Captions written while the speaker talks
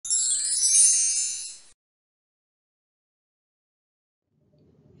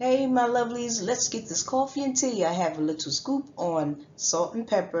Hey my lovelies, let's get this coffee and tea. I have a little scoop on salt and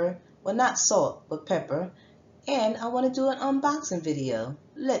pepper. Well, not salt, but pepper. And I want to do an unboxing video.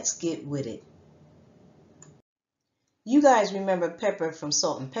 Let's get with it. You guys remember Pepper from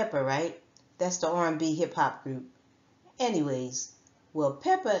Salt and Pepper, right? That's the R&B hip hop group. Anyways, well,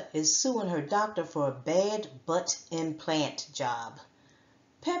 Pepper is suing her doctor for a bad butt implant job.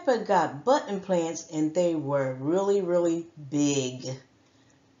 Pepper got butt implants and they were really big.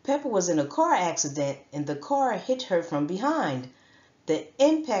 Pepper was in a car accident and the car hit her from behind. The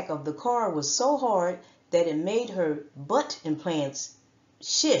impact of the car was so hard that it made her butt implants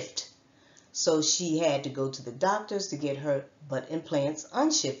shift. So she had to go to the doctors to get her butt implants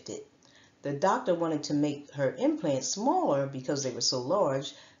unshifted. The doctor wanted to make her implants smaller because they were so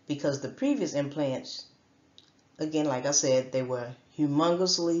large, because the previous implants, again, like I said, they were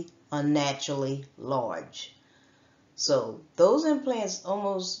humongously, unnaturally large. So those implants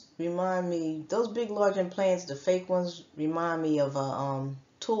almost remind me, those big large implants, the fake ones, remind me of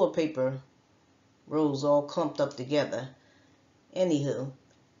toilet paper rolls all clumped up together. Anywho,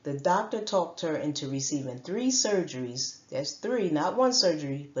 the doctor talked her into receiving 3 surgeries. That's 3, not 1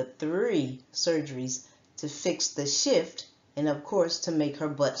 surgery, but 3 surgeries to fix the shift and of course to make her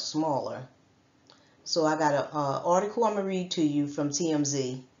butt smaller. So I got an article I'm going to read to you from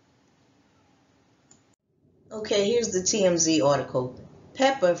TMZ. Okay, here's the TMZ article.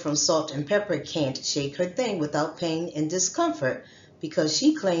 Pepper from Salt and Pepper can't shake her thing without pain and discomfort because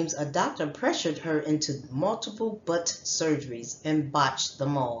she claims a doctor pressured her into multiple butt surgeries and botched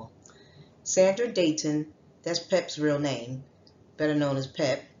them all. Sandra Dayton, that's Pep's real name, better known as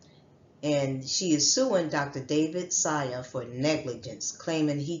Pep, and she is suing Dr. David Saya for negligence,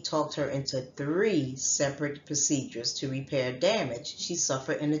 claiming he talked her into 3 separate procedures to repair damage she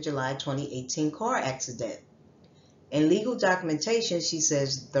suffered in the July 2018 car accident. In legal documentation, she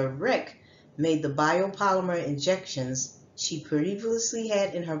says the wreck made the biopolymer injections she previously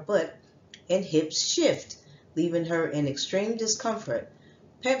had in her butt and hips shift, leaving her in extreme discomfort.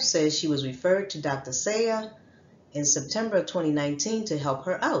 Pep says she was referred to Dr. Saya in September of 2019 to help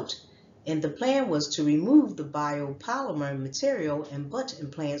her out, and the plan was to remove the biopolymer material and butt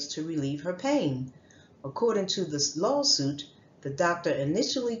implants to relieve her pain. According to the lawsuit, the doctor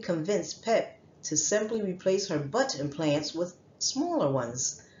initially convinced Pep to simply replace her butt implants with smaller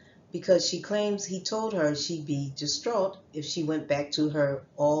ones because she claims he told her she'd be distraught if she went back to her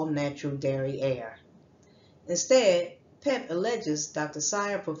all-natural dairy air. Instead, Pep alleges Dr.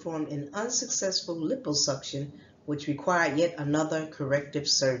 Saya performed an unsuccessful liposuction which required yet another corrective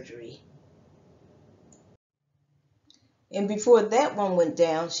surgery. And before that one went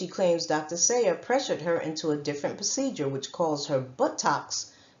down, she claims Dr. Saya pressured her into a different procedure which caused her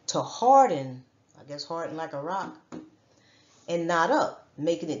buttocks to harden, I guess harden like a rock, and knot up,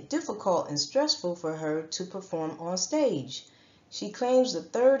 making it difficult and stressful for her to perform on stage. She claims the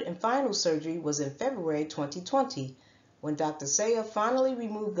 3rd and final surgery was in February 2020, when Dr. Saya finally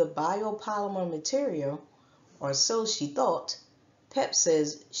removed the biopolymer material, or so she thought. Pep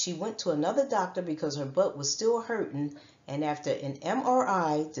says she went to another doctor because her butt was still hurting, and after an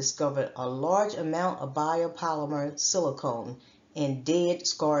MRI discovered a large amount of biopolymer silicone and dead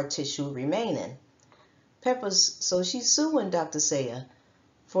scar tissue remaining. So she's suing Dr. Saya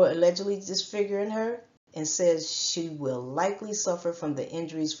for allegedly disfiguring her and says she will likely suffer from the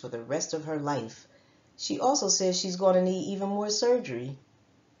injuries for the rest of her life. She also says she's going to need even more surgery.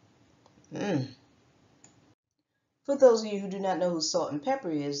 For those of you who do not know who Salt and Pepper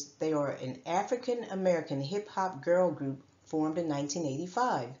is, they are an African-American hip-hop girl group formed in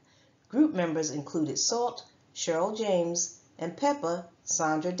 1985. Group members included Salt, Cheryl James, and Pepper,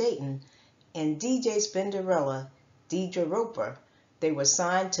 Sandra Dayton, and DJ Spinderella, Deidre Roper. They were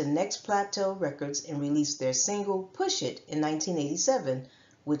signed to Next Plateau Records and released their single Push It in 1987,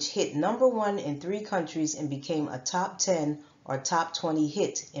 which hit #1 in 3 countries and became a top 10 or top 20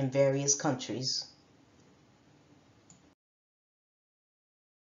 hit in various countries.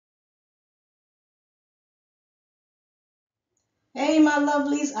 Hey my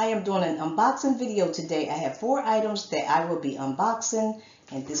lovelies, I am doing an unboxing video today. I have 4 items that I will be unboxing,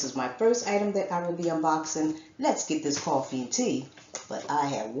 and this is my first item that I will be unboxing. Let's get this coffee and tea, but I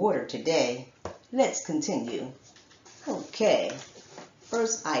have water today. Let's continue. Okay,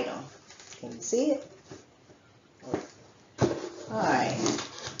 first item. Can you see it? Alright,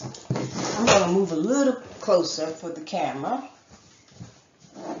 I'm going to move a little closer for the camera.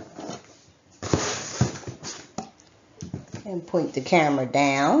 And point the camera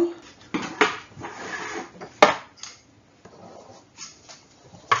down.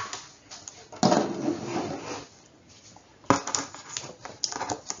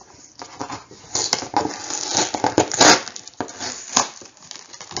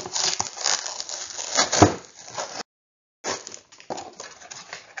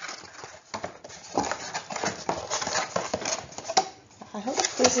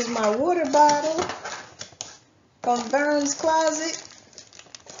 this is my water bottle from Vern's Closet.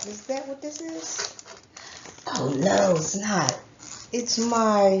 Is that what this is? Oh no, it's not. It's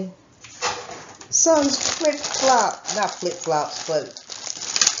my son's not flip-flops, but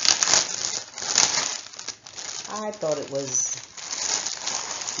I thought it was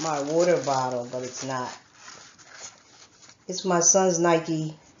my water bottle, but it's not. It's my son's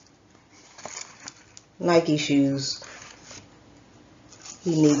Nike shoes.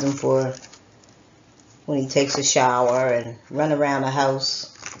 He needs them for when he takes a shower and run around the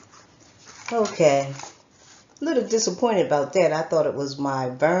house. Okay. A little disappointed about that. I thought it was my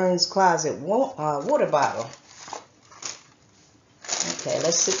Vern's Closet water bottle. Okay,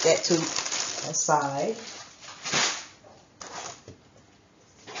 let's set that to aside.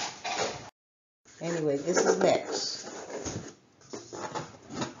 Anyway, this is next.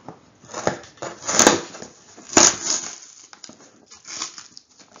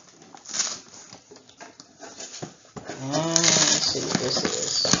 Let's see what this is.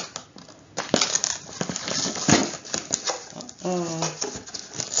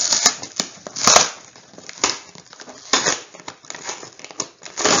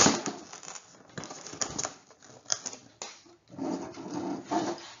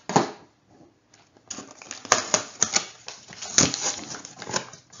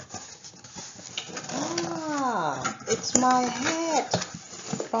 It's my hat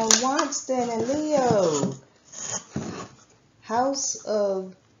from Wanston and Leo. House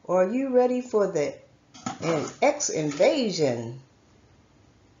of, are you ready for the X invasion?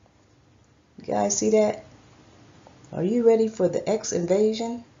 You guys see that? Are you ready for the X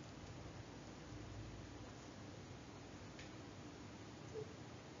invasion?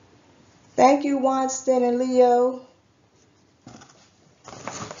 Thank you, Wanston and Leo.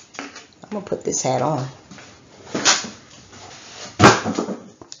 I'm gonna put this hat on.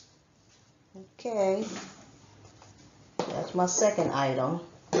 Okay, that's my second item.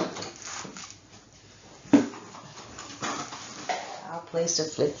 I'll place the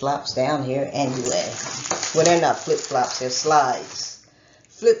flip-flops down here anyway. Well, they're not flip-flops, they're slides.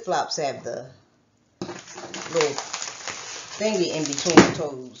 Flip-flops have the little thingy in between the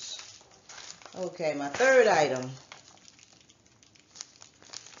toes. Okay, my third item.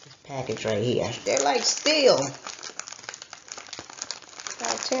 This package right here. They're like steel.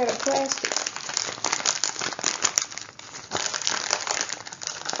 Gotta tear the plastic.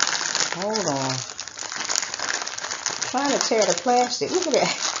 Hold on. I'm trying to tear the plastic. Look at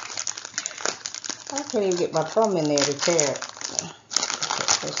that. I can't even get my thumb in there to tear it. Okay,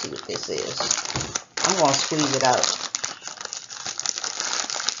 let's see what this is. I'm going to squeeze it out.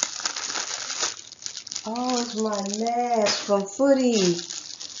 Oh, it's my mask from Foodie.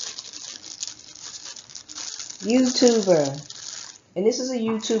 YouTuber. And this is a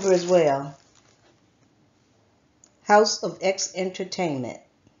YouTuber as well. House of X Entertainment.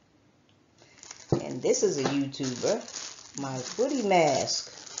 And this is a YouTuber. My Foodie mask.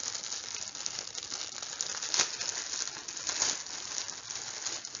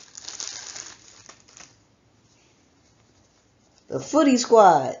 The Foodie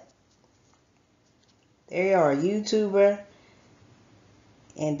Squad. They are a YouTuber.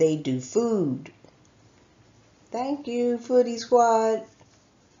 And they do food. Thank you, Foodie Squad.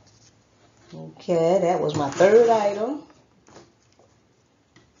 Okay, that was my third item.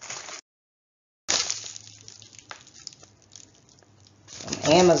 From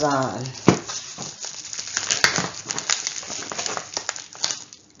Amazon.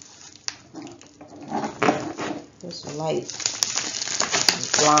 This light is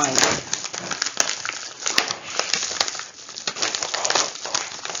blinding.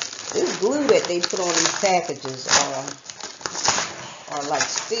 This glue that they put on these packages are like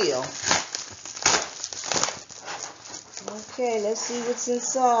steel. Okay, let's see what's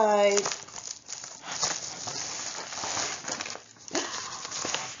inside.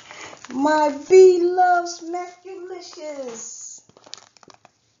 My beloved smackalicious.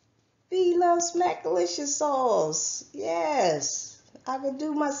 Beloved smackalicious sauce. Yes, I can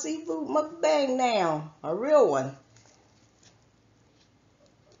do my seafood mukbang now. A real one.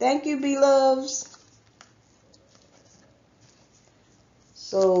 Thank you, beloveds.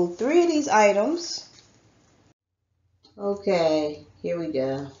 So 3 of these items. Okay, here we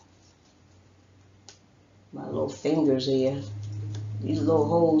go. My little fingers here. These little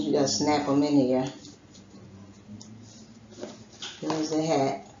holes, you gotta snap them in here. Here's the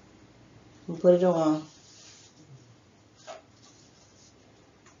hat. And put it on.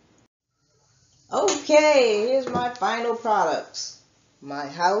 Okay, here's my final products. My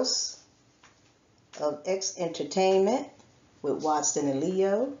House of X Entertainment with Wanston and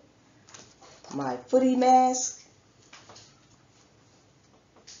Leo. My foodie mask.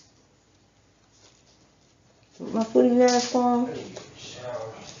 Put my foodie mask on.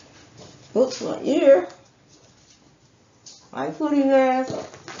 Oops, my ear. My foodie mask.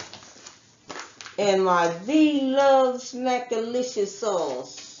 And my bloves smackalicious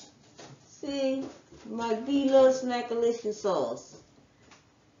sauce. See? My bloves smackalicious sauce.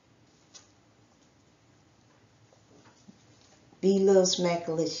 Bloves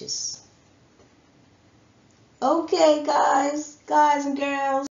smackalicious. Okay, guys and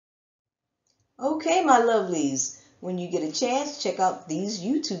girls. Okay, my lovelies. When you get a chance, check out these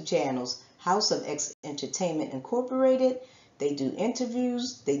YouTube channels. House of X Entertainment Incorporated. They do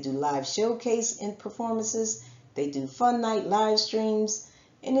interviews. They do live showcase and performances. They do fun night live streams.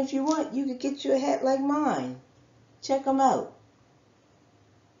 And if you want, you could get you a hat like mine. Check them out.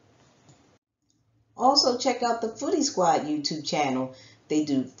 Also, check out the Foodie Squad YouTube channel. They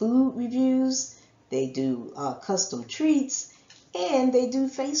do food reviews. They do custom treats. And they do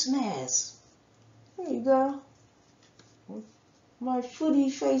face masks. There you go. My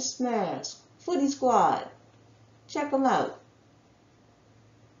foodie face mask. Foodie Squad. Check them out.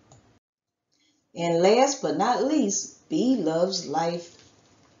 And last but not least, bloveslife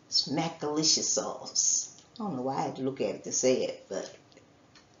smackalicious sauce. I don't know why I had to look at it to say it, but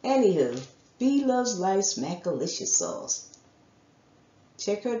anywho, bloveslife smackalicious sauce.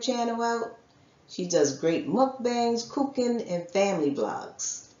 Check her channel out. She does great mukbangs, cooking, and family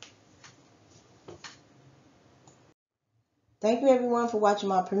vlogs. Thank you everyone for watching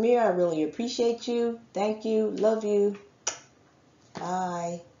my premiere. I really appreciate you. Thank you. Love you.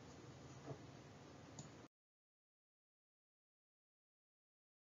 Bye.